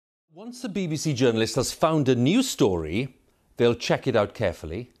Once a BBC journalist has found a news story, they'll check it out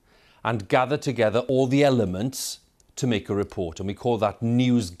carefully and gather together all the elements to make a report. And we call that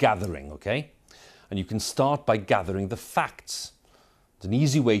news gathering, okay? And you can start by gathering the facts. An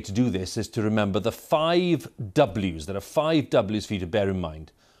easy way to do this is to remember the 5 W's. There are 5 W's for you to bear in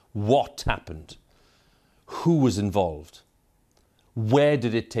mind. What happened? Who was involved? Where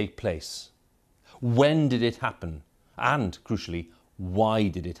did it take place? When did it happen? And, crucially, why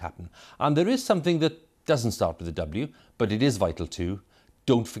did it happen? And there is something that doesn't start with a W, but it is vital too.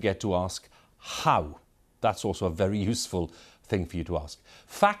 Don't forget to ask how. That's also a very useful thing for you to ask.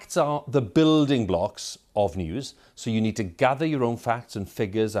 Facts are the building blocks of news, so you need to gather your own facts and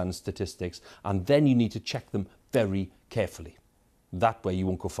figures and statistics, and then you need to check them very carefully. That way you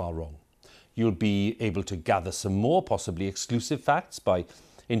won't go far wrong. You'll be able to gather some more, possibly exclusive facts by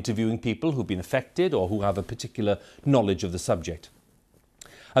interviewing people who've been affected or who have a particular knowledge of the subject.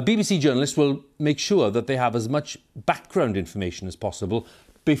 A BBC journalist will make sure that they have as much background information as possible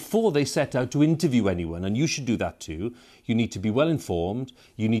before they set out to interview anyone, and you should do that too. You need to be well informed,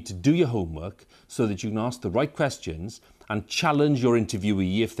 you need to do your homework so that you can ask the right questions and challenge your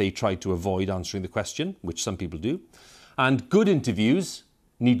interviewee if they try to avoid answering the question, which some people do. And good interviews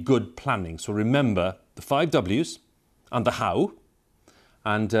need good planning. So remember the 5 W's and the how.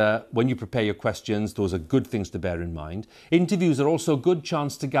 And when you prepare your questions, those are good things to bear in mind. Interviews are also a good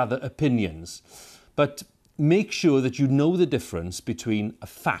chance to gather opinions. But make sure that you know the difference between a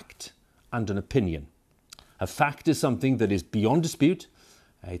fact and an opinion. A fact is something that is beyond dispute.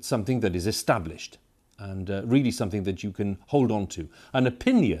 It's something that is established and really something that you can hold on to. An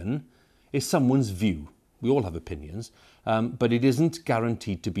opinion is someone's view. We all have opinions, but it isn't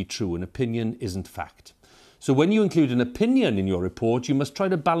guaranteed to be true. An opinion isn't fact. So when you include an opinion in your report, you must try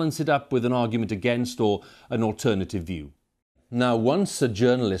to balance it up with an argument against or an alternative view. Now, once a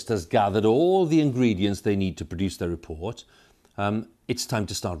journalist has gathered all the ingredients they need to produce their report, it's time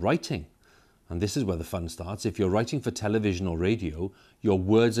to start writing. And this is where the fun starts. If you're writing for television or radio, your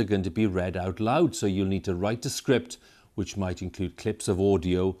words are going to be read out loud. So you'll need to write a script which might include clips of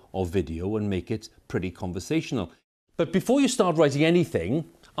audio or video and make it pretty conversational. But before you start writing anything,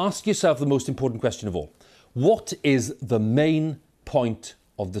 ask yourself the most important question of all. What is the main point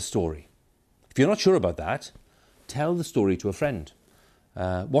of the story? If you're not sure about that, tell the story to a friend.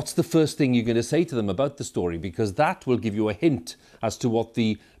 What's the first thing you're going to say to them about the story? Because that will give you a hint as to what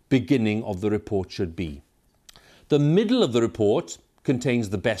the beginning of the report should be. The middle of the report contains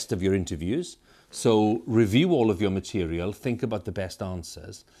the best of your interviews. So review all of your material, think about the best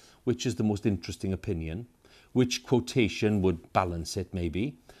answers, which is the most interesting opinion, which quotation would balance it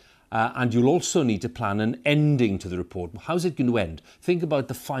maybe. And you'll also need to plan an ending to the report. How's it going to end? Think about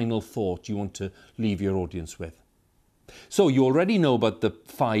the final thought you want to leave your audience with. So you already know about the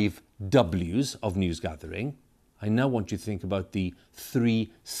 5 W's of news gathering. I now want you to think about the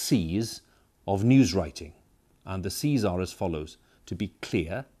 3 C's of news writing. And the C's are as follows: to be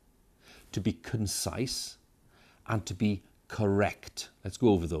clear, to be concise, and to be correct. Let's go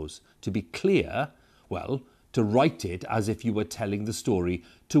over those. To be clear, well, to write it as if you were telling the story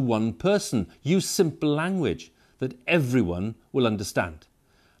to one person. Use simple language that everyone will understand.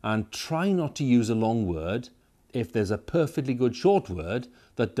 And try not to use a long word if there's a perfectly good short word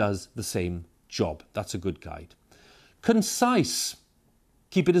that does the same job. That's a good guide. Concise.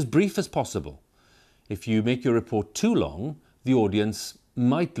 Keep it as brief as possible. If you make your report too long, the audience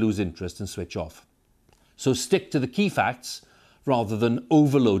might lose interest and switch off. So stick to the key facts rather than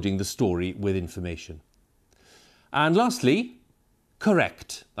overloading the story with information. And lastly,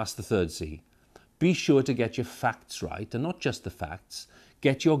 correct. That's the 3rd C. Be sure to get your facts right, and not just the facts.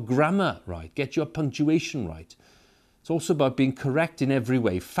 Get your grammar right. Get your punctuation right. It's also about being correct in every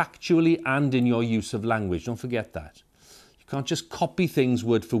way, factually and in your use of language. Don't forget that. You can't just copy things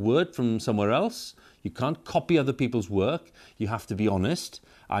word for word from somewhere else. You can't copy other people's work. You have to be honest,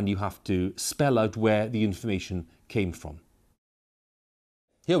 and you have to spell out where the information came from.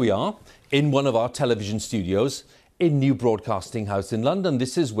 Here we are in one of our television studios in New Broadcasting House in London.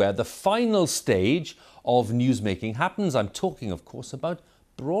 This is where the final stage of newsmaking happens. I'm talking, of course, about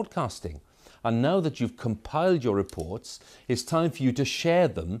broadcasting. And now that you've compiled your reports, it's time for you to share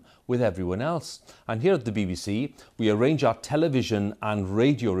them with everyone else. And here at the BBC, we arrange our television and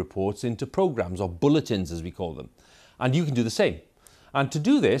radio reports into programmes, or bulletins as we call them. And you can do the same. And to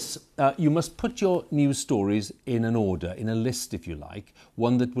do this, you must put your news stories in an order, in a list if you like,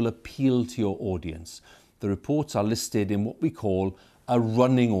 one that will appeal to your audience. The reports are listed in what we call a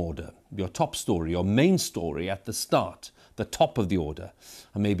running order. Your top story, your main story at the start, the top of the order,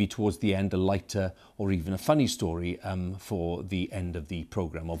 and maybe towards the end a lighter or even a funny story for the end of the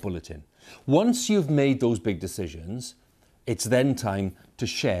programme or bulletin. Once you've made those big decisions, it's then time to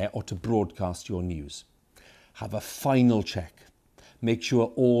share or to broadcast your news. Have a final check. Make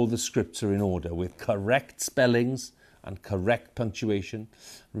sure all the scripts are in order with correct spellings and correct punctuation.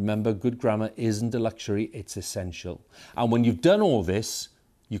 Remember, good grammar isn't a luxury, it's essential. And when you've done all this,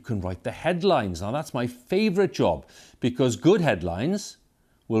 you can write the headlines. Now that's my favourite job, because good headlines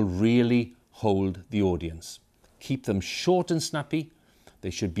will really hold the audience. Keep them short and snappy.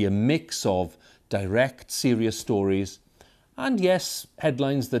 They should be a mix of direct, serious stories and, yes,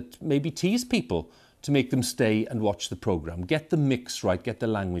 headlines that maybe tease people to make them stay and watch the programme. Get the mix right, get the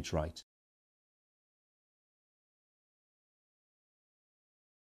language right.